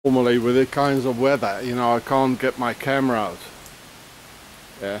Normally with the kinds of weather, you know, I can't get my camera out.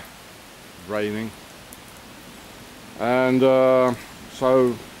 Yeah, raining. And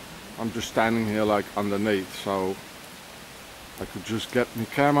so I'm just standing here like underneath, so I could just get my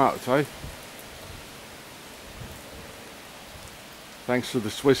camera out, eh? Thanks to the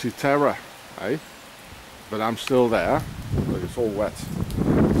SwiSSy Terror, eh? But I'm still there. Look, it's all wet.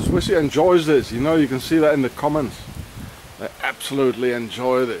 SwiSSy enjoys this, you know, you can see that in the comments. They absolutely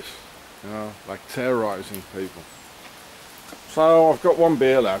enjoy this, you know, like terrorizing people. So I've got one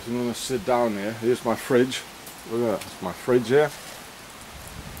beer left. I'm going to sit down here. Here's my fridge. Look at that, it's my fridge here.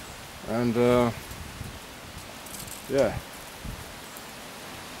 And yeah,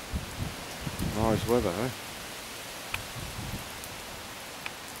 nice weather, eh?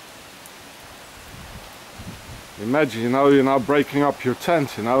 Imagine, you know, you're now breaking up your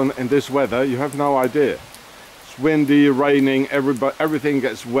tent, you know, in this weather. You have no idea. It's windy, raining, everything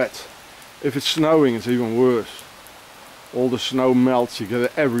gets wet. If it's snowing, it's even worse. All the snow melts, you get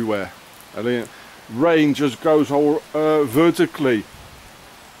it everywhere. I mean, rain just goes all vertically,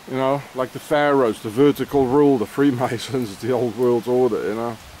 you know, like the Pharaohs, the vertical rule, the Freemasons, the old world order, you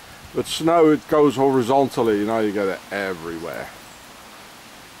know. But snow, it goes horizontally, you know, you get it everywhere.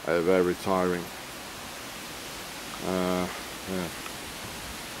 Very tiring. Yeah.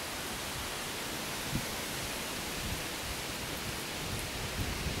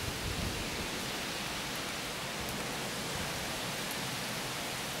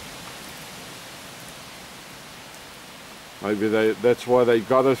 Maybe that's why they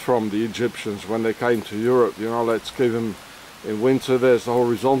got it from the Egyptians when they came to Europe. You know, let's give them, in winter there's the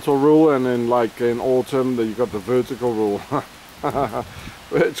horizontal rule, and then like in autumn you got the vertical rule.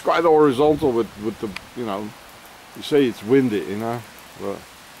 It's quite horizontal with the, you know, you see it's windy, you know, but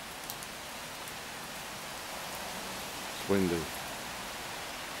it's windy.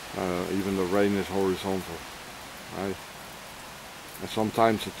 Even the rain is horizontal, right? And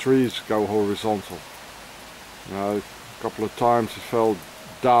sometimes the trees go horizontal. You know, a couple of times it fell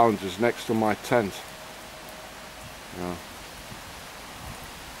down just next to my tent. Yeah.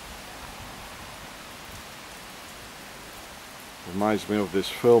 Reminds me of this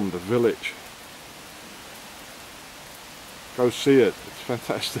film, The Village. Go see it, it's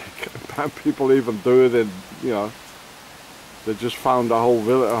fantastic. People even do it in, you know, they just found a whole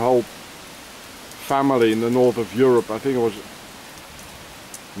village, a whole family in the north of Europe. I think it was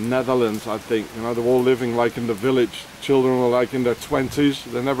Netherlands, I think. You know, they're all living like in the village. Children were like in their 20s.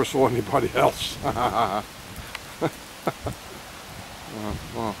 They never saw anybody else.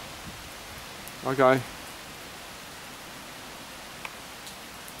 Well, okay.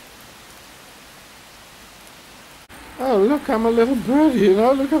 Oh look, I'm a little birdie, you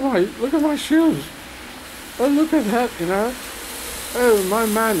know. Look at my shoes. Oh, look at that, you know. Oh, my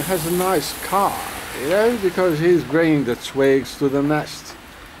man has a nice car, you know, because he's bringing the twigs to the nest.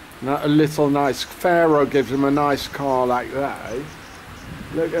 Now, a little nice Pharaoh gives him a nice car like that, eh?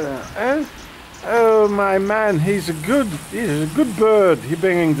 Look at that. Eh? Oh, my man, he's a good bird. He's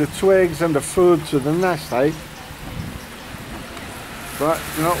bringing the twigs and the food to the nest, eh? But,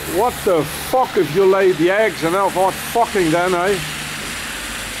 you know, what the fuck if you lay the eggs and I'll start fucking then, eh?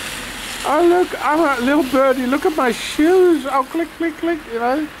 Oh, look, I'm a little birdie. Look at my shoes. Oh, click, click, click, you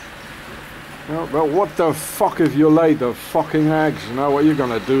know. No, but what the fuck if you lay the fucking eggs, you know, what are you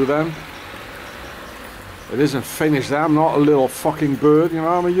gonna do then? It isn't finished, I'm not a little fucking bird, you know,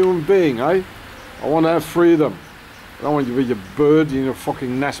 I'm a human being, eh? I want to have freedom. I don't want you to be a bird, you're a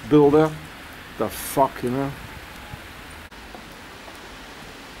fucking nest builder. The fuck, you know?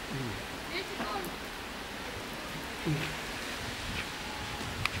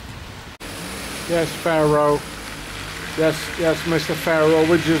 Yes, Pharaoh. Yes, Mr. Pharaoh,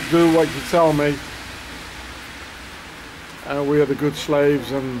 we just do what you tell me. And we are the good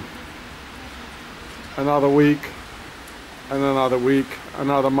slaves, and another week, and another week,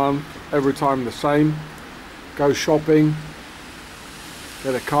 another month, every time the same. Go shopping,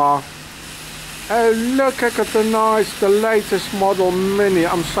 get a car. Oh look, I got the latest model Mini,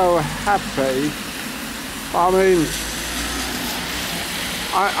 I'm so happy. I mean,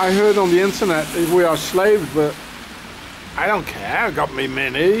 I heard on the internet that we are slaves, but I don't care, I got me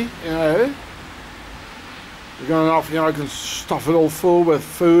Mini, you know. You're going off, you know, I can stuff it all full with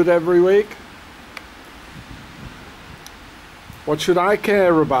food every week. What should I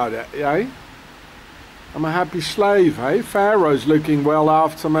care about it, eh? I'm a happy slave, eh? Pharaoh's looking well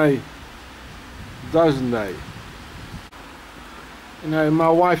after me, doesn't they? You know, my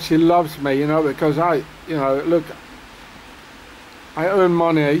wife, she loves me, you know, because you know, look, I earn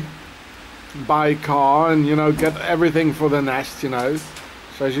money, buy a car, and, you know, get everything for the nest, you know.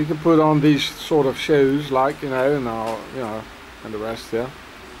 So as you can put on these sort of shoes, like, you know, and the rest, yeah.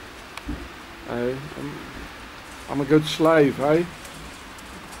 I'm a good slave, eh?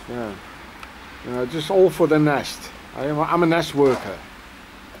 Yeah. You know, just all for the nest. I'm a nest worker.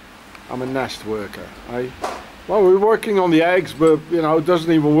 I'm a nest worker, eh? Well, we're working on the eggs, but, you know, it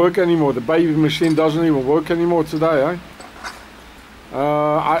doesn't even work anymore. The baby machine doesn't even work anymore today, eh?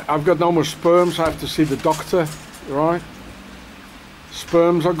 I've got no more sperms. I have to see the doctor, right?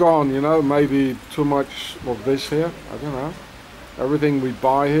 Sperms are gone, you know. Maybe too much of this here. I don't know. Everything we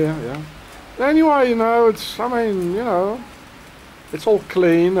buy here, yeah. Anyway, you know, it's, I mean, you know, it's all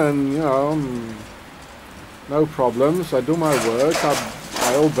clean and, you know, no problems. I do my work.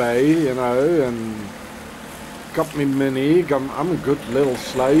 I obey, you know, and got me mini. I'm a good little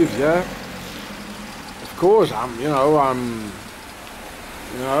slave, yeah. Of course, I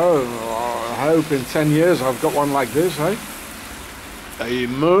hope in 10 years I've got one like this, eh? A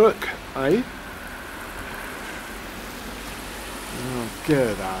Merc, eh? Oh,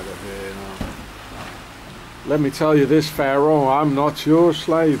 get out of here now. Let me tell you this, Pharaoh, I'm not your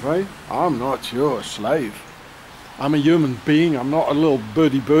slave, eh? I'm not your slave. I'm a human being, I'm not a little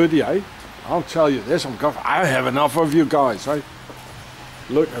Birdy-Birdy, eh? I'll tell you this, I have enough of you guys, eh?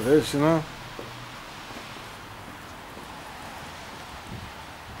 Look at this, you know.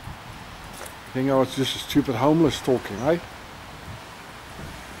 I think I was just a stupid homeless talking, eh?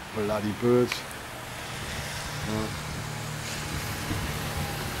 Bloody birds.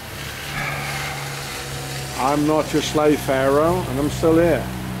 I'm not your slave, Pharaoh, and I'm still here.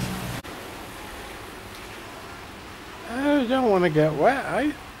 You don't want to get wet,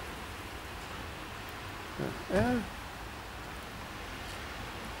 eh? Yeah.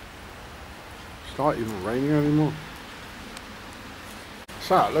 It's not even raining anymore.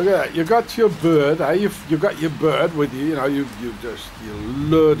 So look at that. You got your bird, eh? You got your bird with you. You know, you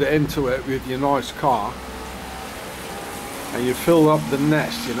lured into it with your nice car, and you filled up the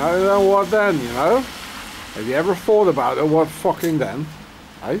nest. You know, then what then? You know, have you ever thought about it? What fucking then,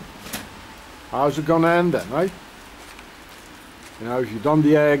 eh? How's it gonna end then, eh? You know, if you've done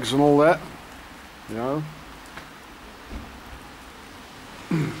the eggs and all that, you know,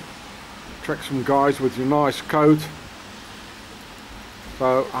 trick some guys with your nice coat.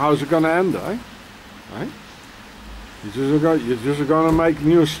 So how's it going to end, eh? Eh? You're just going to make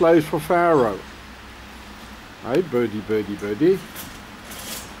new slaves for Pharaoh. Hey, Birdy-Birdy.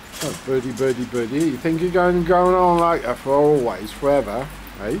 Oh, Birdy-Birdy. You think you're going on like that for always, forever?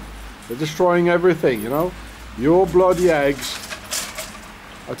 Hey? They're destroying everything, you know? Your bloody eggs.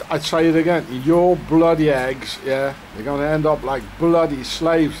 I'd say it again. Your bloody eggs, yeah? They're going to end up like bloody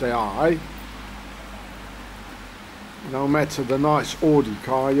slaves they are, eh? No matter the nice Audi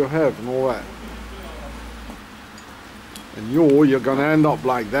car you have and all that. And you're going to end up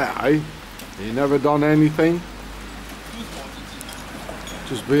like that, eh? You never done anything.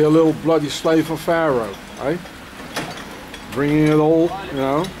 Just be a little bloody slave for Pharaoh, eh? Bringing it all, you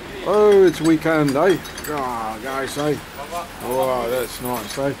know. Oh, it's weekend, eh? Ah, oh, guys, eh? Oh, that's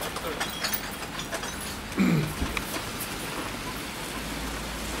nice, eh?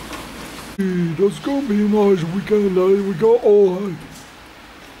 That's gonna be a nice weekend, eh? We got all, eh?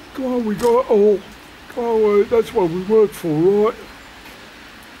 Come on, we got all. Come on, that's what we work for, right?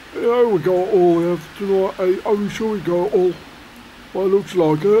 Yeah, we got all we have tonight, eh? Are we sure we got all? Well, it looks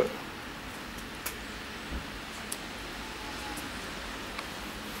like it.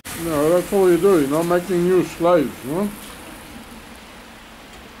 No, that's all you do, you know, making new slaves, you know?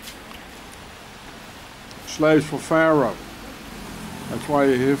 Slaves for Pharaoh. That's why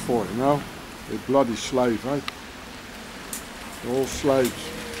you're here for, you know? You're bloody slave, eh? You're all slaves.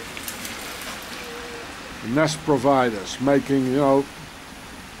 Nest providers, making, you know,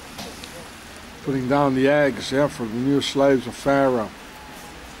 putting down the eggs, yeah, for the new slaves of Pharaoh.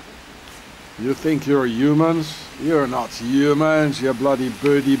 You think you're humans? You're not humans, you're bloody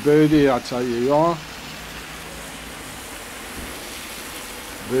Birdy-Birdy, I tell you you are.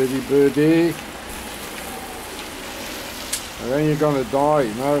 Birdy-Birdy. And then you're gonna die,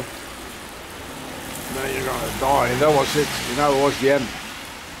 you know. And then you're gonna die, and that was it, you know, it was the end.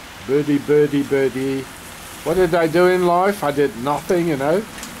 Birdy-Birdy. What did I do in life? I did nothing, you know.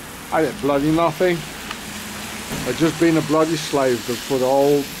 I did bloody nothing. I've just been a bloody slave for the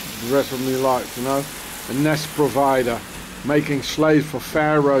whole rest of my life, you know. A nest provider, making slaves for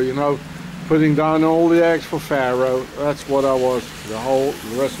Pharaoh, you know. Putting down all the eggs for Pharaoh. That's what I was the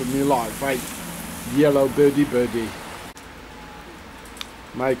rest of my life, right? Yellow Birdy-Birdy.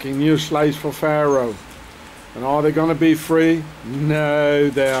 Making new slaves for Pharaoh. And are they going to be free? No,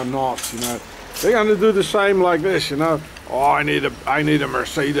 they are not, you know. They're going to do the same like this, you know. oh, I need a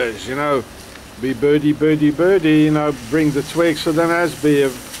Mercedes, you know, be birdie, birdie, birdie, you know, bring the twigs to the nest, be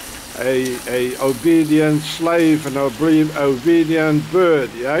a obedient slave, an obedient bird,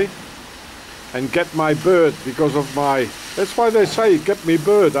 yeah, and get my bird because of my. That's why they say get me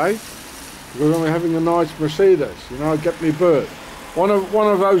bird, eh? Because I'm having a nice Mercedes, you know, get me bird. One of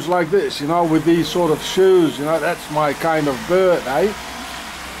those like this, you know, with these sort of shoes, you know, that's my kind of bird, eh?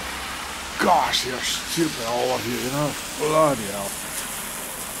 Gosh, you're stupid, all of you, you know, bloody hell.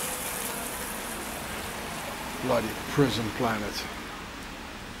 Bloody prison planet.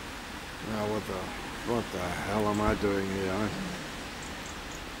 Now what the hell am I doing here, eh?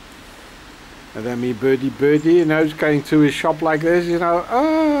 And then me Birdy-Birdy, you know, going to his shop like this, you know,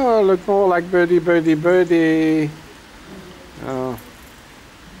 oh, look more like Birdy-Birdy. Oh.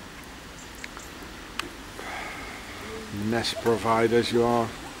 Nest providers you are.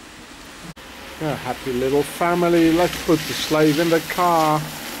 Yeah, happy little family. Let's put the slave in the car.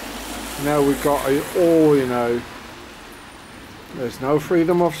 Now we got it all, you know. There's no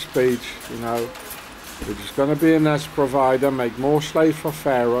freedom of speech, you know. We're just gonna be a nest provider, make more slaves for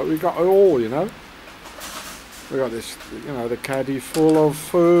Pharaoh. We got it all, you know. We got this, you know, the caddy full of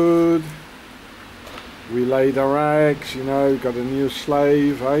food. We laid our eggs, you know, got a new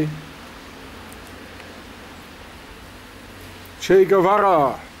slave, eh?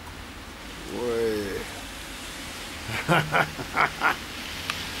 G.I.U.R.E.H.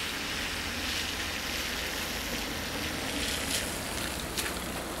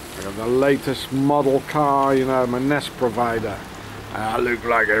 I got the latest model car, you know, my nest provider. I look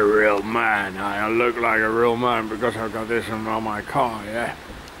like a real man. I look like a real man because I got this on my car, yeah.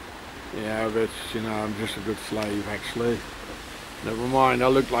 Yeah, but you know, I'm just a good slave actually. Never mind, I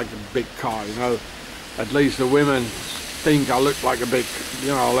look like a big car, you know. At least the women think I look like a big, you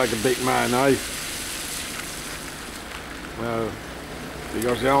know, like a big man, eh? Well,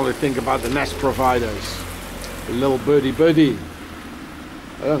 because they only think about the nest providers. The little Birdy-Birdy.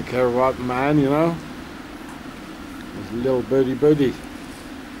 I don't care about man, you know. It's a little Birdy-Birdy.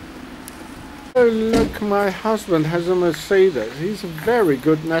 Oh look, my husband has a Mercedes. He's a very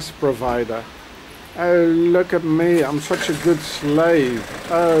good nest provider. Oh look at me, I'm such a good slave.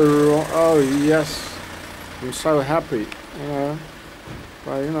 Oh yes. I'm so happy, you know.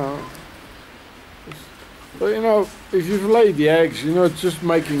 But you know, if you've laid the eggs, you know, it's just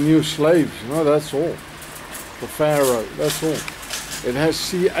making new slaves, you know, that's all. For Pharaoh, that's all. It has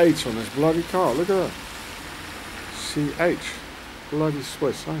CH on this bloody car, look at that. CH. Bloody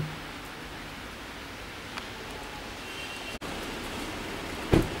Swiss, eh?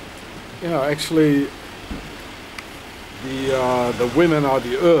 You know, actually, the women are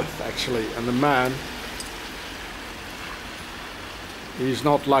the earth, actually, and the man, he's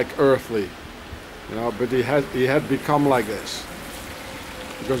not like earthly, you know, but he had become like this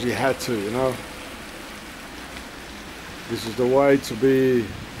because he had to, you know. This is the way to be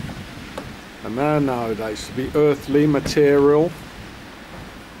a man nowadays, to be earthly, material.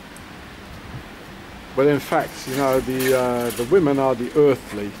 But in fact, you know, the women are the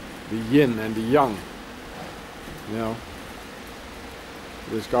earthly, the yin and the yang, you know.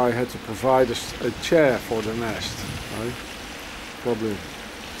 This guy had to provide a chair for the nest, right? Probably.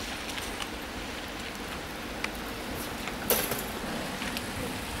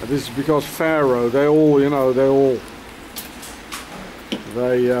 And this is because Pharaoh, they all, you know,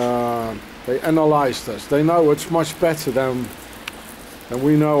 they analyzed us. They know it's much better than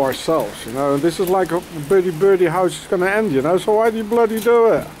we know ourselves, you know. And this is like a Birdy-Birdy, how it's going to end, you know. So why do you bloody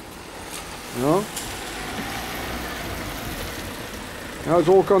do it? You know? You know, it's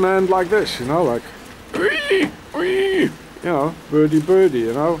all going to end like this, you know, like, you know, Birdy-Birdy,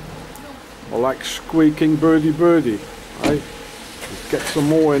 you know. Or like squeaking Birdy-Birdy, right? Let's get some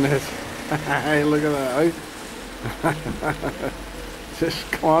more in it. Hey, look at that, eh?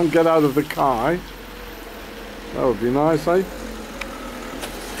 Just come on, get out of the car, eh? That would be nice, eh?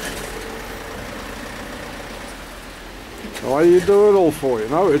 Why do you do it all for, you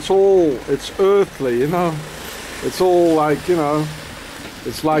know? It's earthly, you know? It's all like, you know,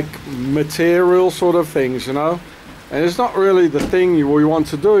 it's like material sort of things, you know? And it's not really the thing we want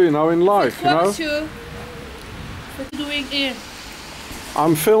to do, you know, in life, you know? What are you doing here?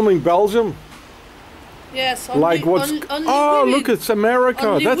 I'm filming Belgium. Yes, only, like what's only oh women. Look, it's America.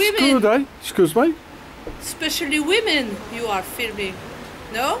 Only That's women. good, eh? Excuse me. Especially women you are filming.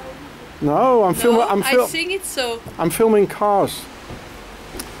 No? No, I'm filming. I think it's so. I'm filming cars.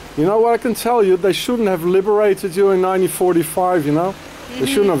 You know what I can tell you? They shouldn't have liberated you in 1945. You know, they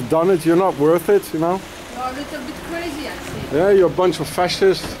shouldn't have done it. You're not worth it. You know. You're a little bit crazy, I think. Yeah, you're a bunch of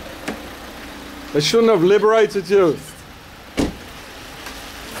fascists. They shouldn't have liberated you.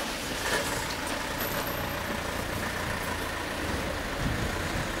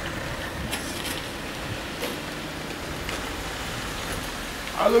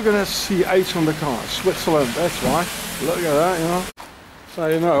 Oh, look at that CH on the car. Switzerland, that's why. Look at that, you know. So,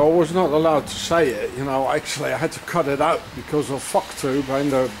 you know, I was not allowed to say it, you know. Actually, I had to cut it out because of FuckTube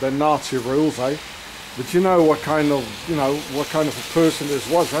and the Nazi rules, eh? But you know what kind of, you know, what kind of a person this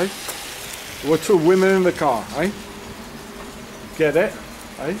was, eh? There were two women in the car, eh? Get it,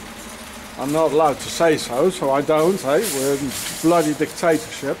 eh? I'm not allowed to say so, so I don't, eh? We're in bloody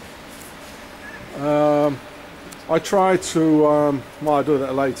dictatorship. I try to, well, I'll do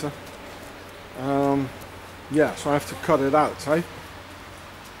that later. Yeah, so I have to cut it out, eh?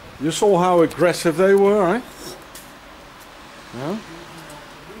 You saw how aggressive they were, eh? Yeah.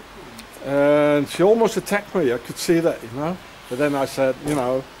 And she almost attacked me, I could see that, you know. But then I said, you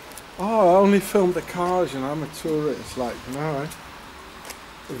know, oh, I only filmed the cars, you know, I'm a tourist, like, you know, eh?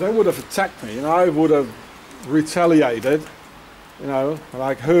 If they would have attacked me, you know, I would have retaliated, you know,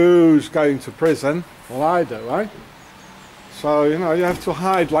 like, who's going to prison? Well, I do, eh? So, you know, you have to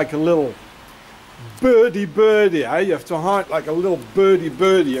hide like a little Birdy-Birdy, eh? You have to hide like a little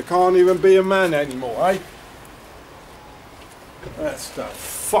Birdy-Birdy. You can't even be a man anymore, eh? That's the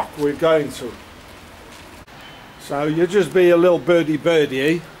fuck we're going to. So you just be a little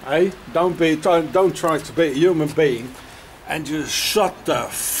Birdy-Birdy, eh? Don't try to be a human being and just shut the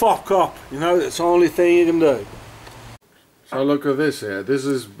fuck up. You know, that's the only thing you can do. So look at this here. This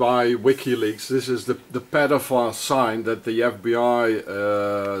is by WikiLeaks. This is the pedophile sign that the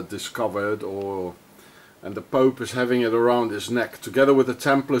FBI discovered, and the Pope is having it around his neck, together with the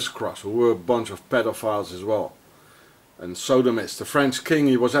Templars cross, who were a bunch of pedophiles as well, and sodomists. The French king,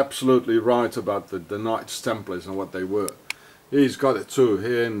 he was absolutely right about the Knights Templars and what they were. He's got it too,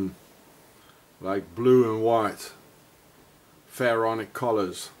 here in like blue and white, pharaonic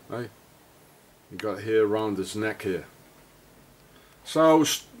colours. Eh? He got it here around his neck here. So,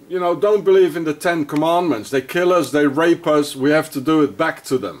 you know, don't believe in the 10 commandments. They kill us, they rape us, we have to do it back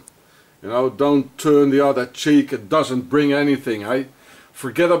to them. You know, don't turn the other cheek, it doesn't bring anything, eh?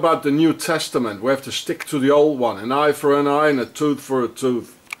 Forget about the New Testament, we have to stick to the old one. An eye for an eye and a tooth for a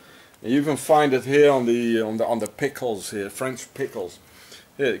tooth. And you even find it here on the pickles here, French pickles.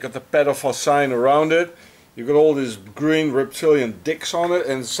 Here, you got the pedophile sign around it. You got all these green reptilian dicks on it,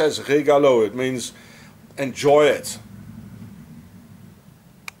 and it says "Regalo." It means enjoy it.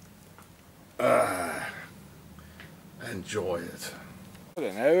 Enjoy it. I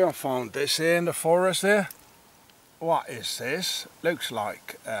don't know, I found this here in the forest here. What is this? Looks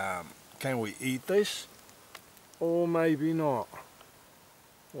like, can we eat this? Or maybe not.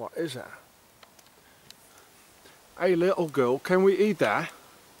 What is it? Hey little girl, can we eat that?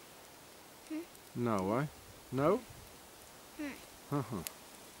 No, eh? No?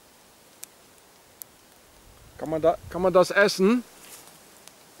 Kan man das essen?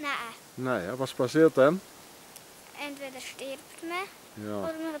 Nee. Nee, hè? Was passiert dann? Entweder stirbt man, Ja.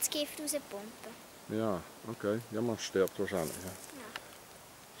 oder man hat das Gift rauspumpen. Ja, okay. Ja, man stirbt wahrscheinlich.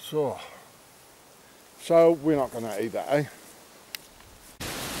 Ja. Ja. So we're not going to eat that, eh?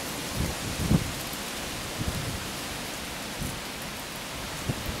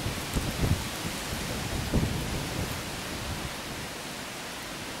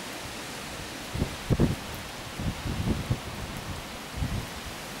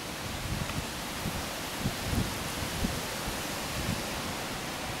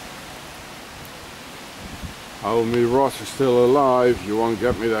 Oh, me Ross is still alive. You won't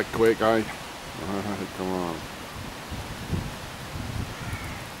get me that quick, eh? Come on.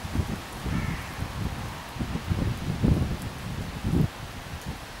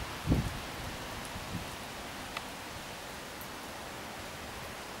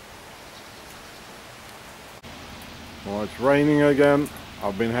 Well, it's raining again.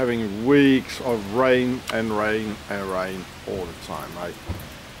 I've been having weeks of rain and rain and rain all the time, eh?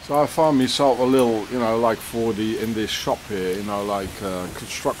 So I found myself a little, you know, like in this shop here, you know, like a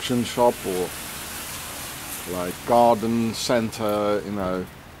construction shop or like garden center, you know.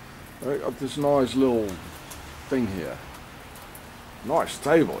 I got this nice little thing here. Nice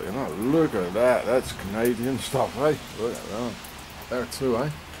table, you know, look at that, that's Canadian stuff, eh? Look at that. There too, eh?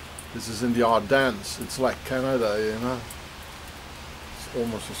 This is in the Ardennes, it's like Canada, you know. It's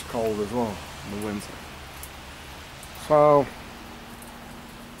almost as cold as well in the winter. So,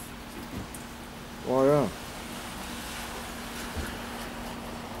 well, yeah.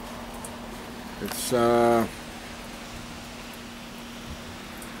 It's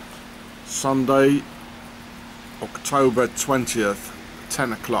Sunday, October 20th,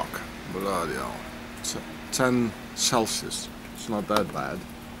 10 o'clock. Bloody hell. 10 Celsius. It's not that bad.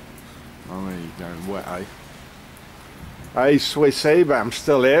 I mean, you're going wet, eh? Hey, SwiSSy, but I'm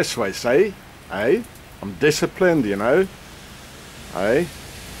still here, SwiSSy. Hey? I'm disciplined, you know. Hey?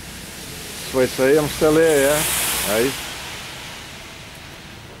 SwiSSy, I'm still here, yeah? Hey.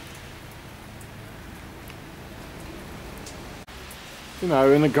 You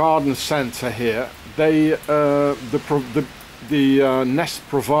know, in the garden centre here, they, the nest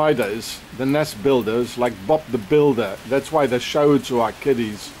providers, the nest builders, like Bob the Builder, that's why they show it to our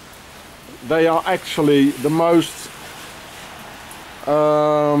kiddies. They are actually the most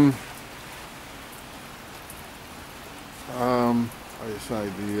how do you say,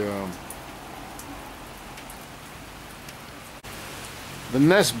 the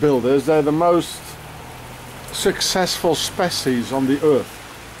nest builders, they're the most successful species on the earth.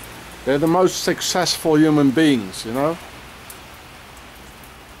 They're the most successful human beings, you know.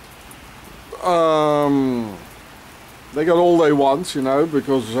 They got all they want, you know,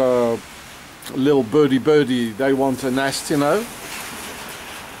 because little Birdy-Birdy, they want a nest, you know,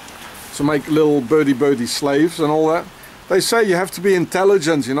 to make little Birdy-Birdy slaves and all that. They say you have to be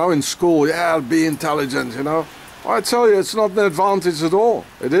intelligent, you know, in school. Yeah, be intelligent, you know. I tell you, it's not an advantage at all.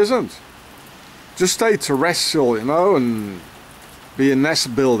 It isn't. Just stay terrestrial, you know, and be a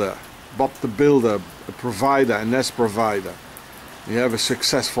nest builder. Bob the Builder, a provider, a nest provider. You have a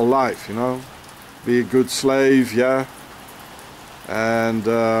successful life, you know. Be a good slave, yeah. And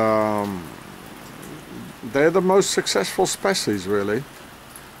they're the most successful species, really.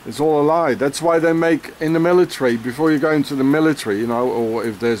 It's all a lie. That's why they make in the military, before you go into the military, you know, or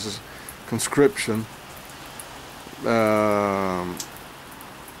if there's a conscription,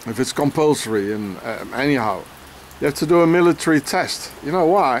 if it's compulsory, and anyhow, you have to do a military test. You know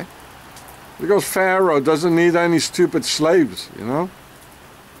why? Because Pharaoh doesn't need any stupid slaves, you know.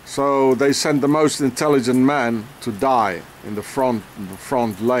 So they sent the most intelligent man to die in the front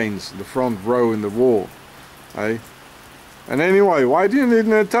lanes, the front row in the war, eh? And anyway, why do you need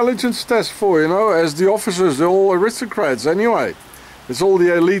an intelligence test for, you know? As the officers, they're all aristocrats anyway. It's all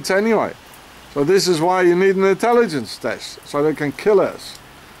the elite anyway. So this is why you need an intelligence test, so they can kill us.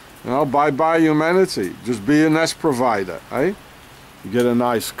 You know, bye-bye humanity. Just be a nest provider, eh? You get a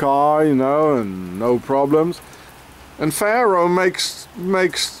nice car, you know, and no problems. And Pharaoh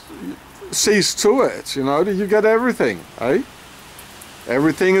sees to it, you know, that you get everything, eh?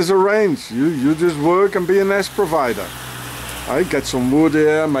 Everything is arranged. You just work and be a nest provider. I get some wood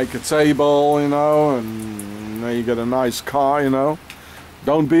here, make a table, you know, and then you get a nice car, you know.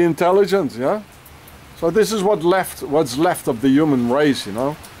 Don't be intelligent, yeah. So this is what's left of the human race, you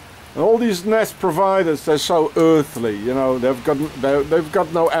know. And all these nest providers, they're so earthly, you know. They've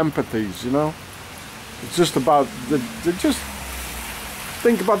got no empathies, you know. It's just about they just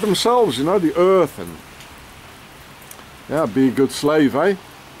think about themselves, you know, the earth, and yeah, be a good slave, eh?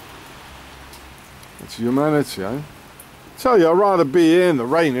 It's humanity, eh? Tell you, I'd rather be in the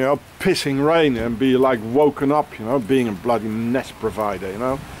rain, you know, pissing rain, and be like woken up, you know, being a bloody nest provider, you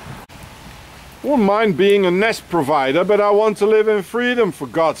know. I wouldn't mind being a nest provider, but I want to live in freedom, for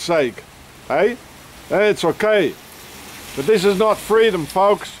God's sake, eh? It's okay. But this is not freedom,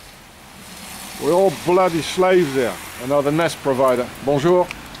 folks. We're all bloody slaves here. Another nest provider. Bonjour.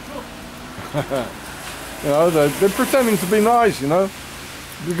 You know, they're pretending to be nice, you know,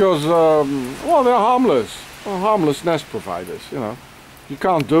 because, well, they're harmless. Well, harmless nest providers, you know. You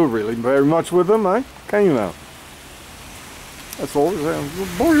can't do really very much with them, eh? Can you now? That's all.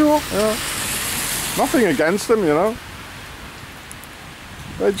 Bonjour. Yeah. Nothing against them, you know.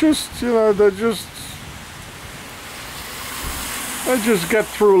 They just, you know, they just get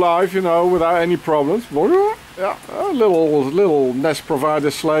through life, you know, without any problems. Bonjour. Yeah, a little nest provider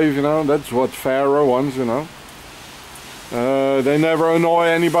slave, you know. That's what Pharaoh wants, you know. They never annoy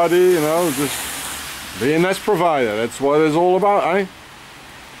anybody, you know. Just be a nest provider, that's what it's all about, eh?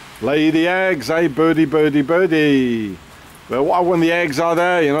 Lay the eggs, eh? Birdy-Birdy-Birdy. Well, when the eggs are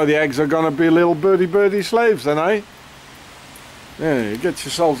there, you know, the eggs are gonna be little Birdy-Birdy slaves then, eh? Yeah, you get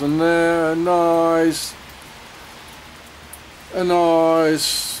yourselves a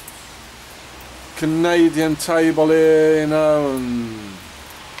nice Canadian table here, you know, and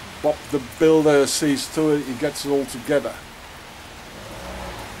Bob the Builder sees to it, he gets it all together.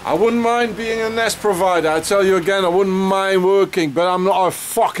 I wouldn't mind being a nest provider, I tell you again, I wouldn't mind working, but I'm not a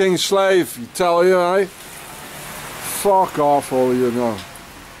fucking slave, you tell you, eh? Fuck off, all you know,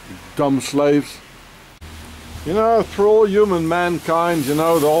 you dumb slaves. You know, through all human mankind, you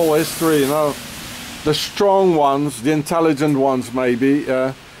know, the whole history, you know, the strong ones, the intelligent ones maybe,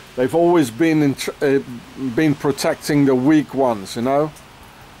 they've always been protecting the weak ones, you know.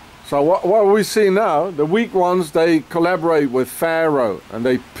 So what we see now, the weak ones, they collaborate with Pharaoh and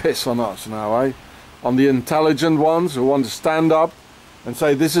they piss on us now, eh? On the intelligent ones who want to stand up and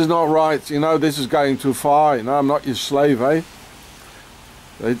say, this is not right, you know, this is going too far, you know, I'm not your slave, eh?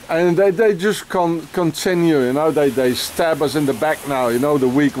 They just continue, you know, they stab us in the back now, you know, the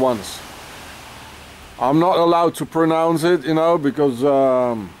weak ones. I'm not allowed to pronounce it, you know, because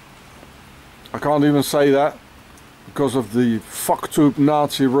I can't even say that because of the fucktube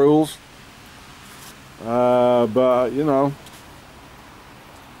Nazi rules. But, you know,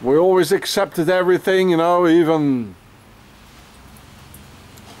 we always accepted everything, you know, even,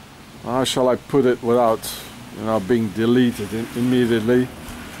 how shall I put it without, you know, being deleted immediately.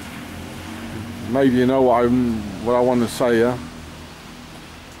 Maybe you know what I want to say, yeah?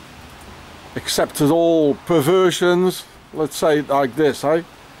 Accepted all perversions, let's say it like this, eh?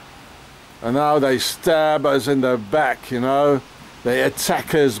 And now they stab us in the back, you know? They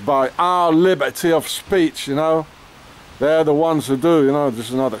attack us by our liberty of speech, you know? They're the ones who do, you know?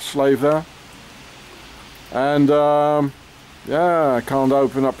 There's another slave there. And, yeah, I can't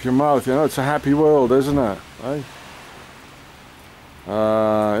open up your mouth, you know? It's a happy world, isn't it? Eh?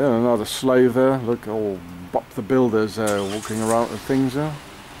 Yeah, another slave there. Look, all Bob the Builders walking around with things there.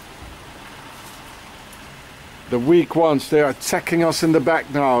 The weak ones, they're attacking us in the back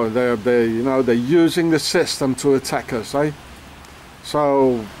now. You know, they're using the system to attack us, eh?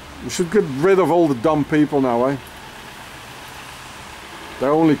 So we should get rid of all the dumb people now, eh?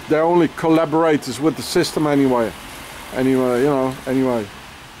 They're only collaborators with the system anyway. Anyway, you know, anyway.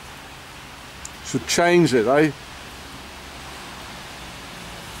 Should change it, eh?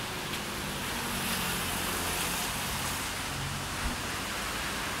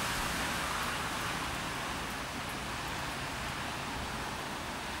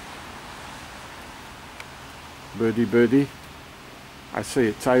 Birdy-Birdy. I see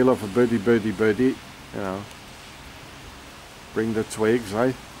a tail of a birdy-birdy-birdy, you know. Bring the twigs,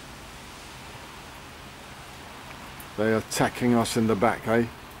 eh? They're attacking us in the back, eh?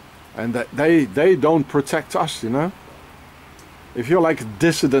 And they don't protect us, you know. If you're like a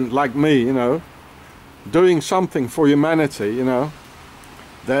dissident like me, you know, doing something for humanity, you know,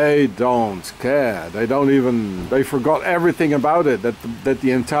 they don't care. They don't even, they forgot everything about it, that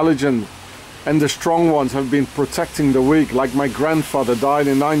the intelligent and the strong ones have been protecting the weak, like my grandfather died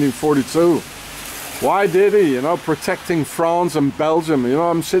in 1942. Why did he? You know, protecting France and Belgium. You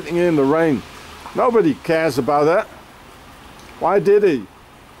know, I'm sitting here in the rain. Nobody cares about that. Why did he?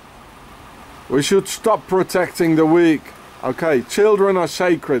 We should stop protecting the weak. Okay, children are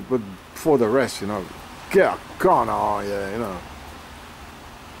sacred, but for the rest, you know, get gone, oh yeah, you know.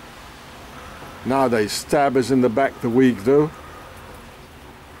 Now they stab us in the back, the weak do.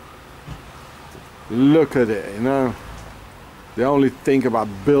 Look at it, you know. They only think about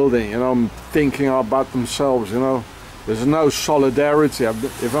building, you know, thinking about themselves, you know. There's no solidarity.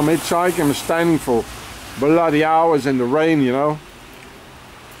 If I'm hitchhiking, I'm standing for bloody hours in the rain, you know.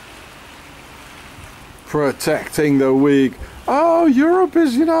 Protecting the weak. Oh, Europe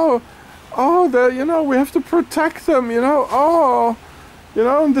is, you know, oh, you know, we have to protect them, you know. Oh, you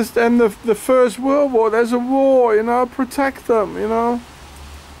know, and the First World War, there's a war, you know, protect them, you know.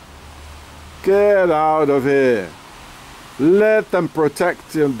 Get out of here. Let them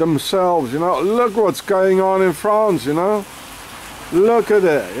protect themselves, you know. Look what's going on in France, you know. Look at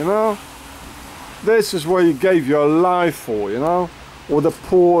it, you know. This is where you gave your life for, you know. Or the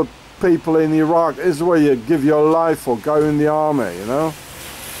poor people in Iraq, this is where you give your life for, go in the army, you know.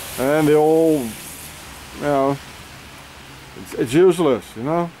 And they all, you know, it's useless, you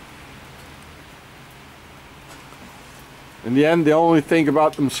know. In the end, they only think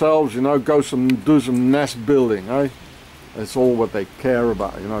about themselves, you know, do some nest building, eh? That's all what they care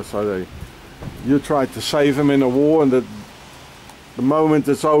about, you know. So you try to save them in a war, and the moment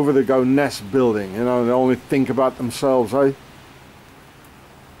it's over, they go nest building, you know. They only think about themselves, eh?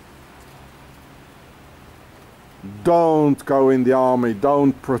 Don't go in the army.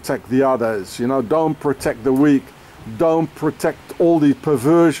 Don't protect the others, you know. Don't protect the weak. Don't protect all the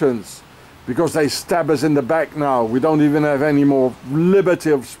perversions. Because they stab us in the back now. We don't even have any more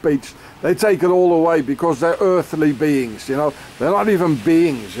liberty of speech. They take it all away because they're earthly beings, you know. They're not even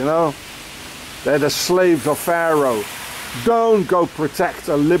beings, you know. They're the slaves of Pharaoh. Don't go protect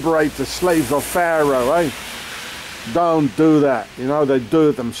or liberate the slaves of Pharaoh, eh? Don't do that, you know. They do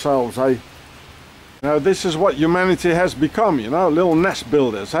it themselves, eh? Now this is what humanity has become, you know. Little nest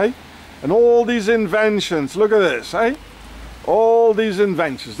builders, eh? And all these inventions, look at this, eh? All these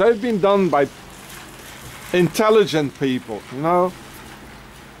inventions, they've been done by intelligent people, you know,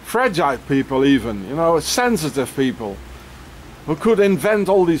 fragile people even, you know, sensitive people who could invent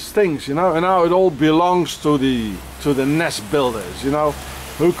all these things, you know, and now it all belongs to the nest builders, you know,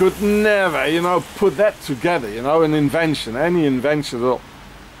 who could never, you know, put that together, you know, an invention, any invention at all.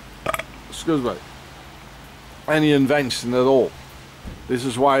 Excuse me. Any invention at all. This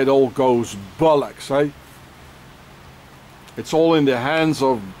is why it all goes bollocks, eh? It's all in the hands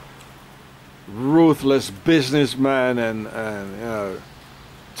of ruthless businessmen and you know,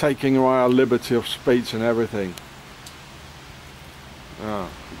 taking away our liberty of speech and everything.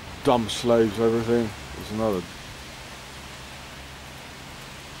 Dumb slaves, everything. There's another.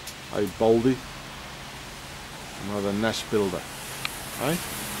 Hey, Baldy. Another nest builder. Hey?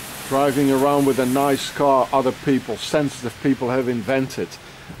 Driving around with a nice car other people, sensitive people have invented.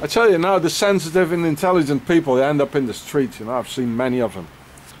 I tell you now, the sensitive and intelligent people, they end up in the streets, you know, I've seen many of them.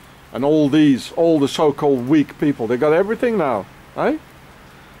 And all the so-called weak people, they got everything now, eh?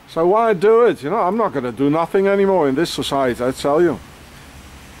 So why do it? You know, I'm not going to do nothing anymore in this society, I tell you.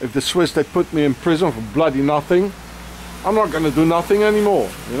 If the Swiss, they put me in prison for bloody nothing, I'm not going to do nothing anymore,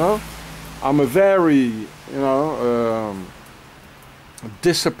 you know. I'm a very, you know,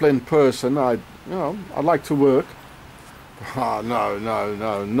 disciplined person. I like to work. Oh, no,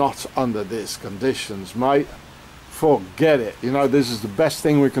 not under these conditions, mate. Forget it. You know, this is the best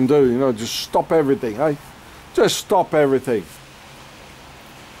thing we can do. You know, just stop everything, eh? Just stop everything.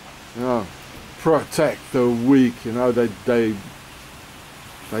 You know, protect the weak. You know, they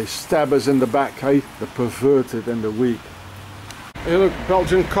stab us in the back, eh? The perverted and the weak. Here, look,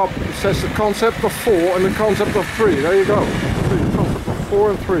 Belgian cop says the concept of 4 and the concept of 3. There you go. The concept of 4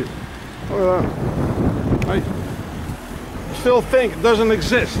 and 3. Look at that. Hey. Still think it doesn't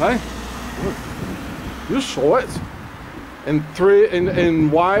exist, eh? Look. You saw it. In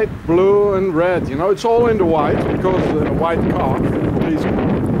white, blue and red. You know, it's all in the white because the white car, police car.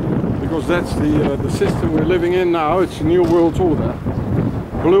 Because that's the system we're living in now. It's a new world order.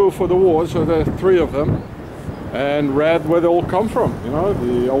 Blue for the war, so there are 3 of them. And red, where they all come from, you know,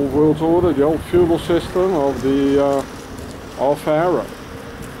 the old world order, the old feudal system of the of Pharaoh.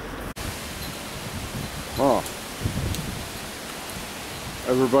 Oh.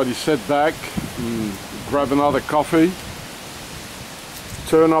 Everybody sit back and grab another coffee,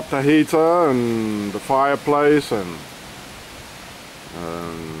 turn up the heater and the fireplace and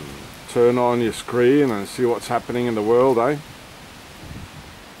turn on your screen and see what's happening in the world, eh?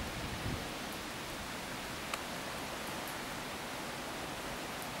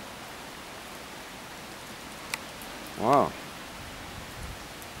 Wow.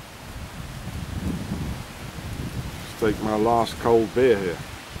 Let's take my last cold beer here.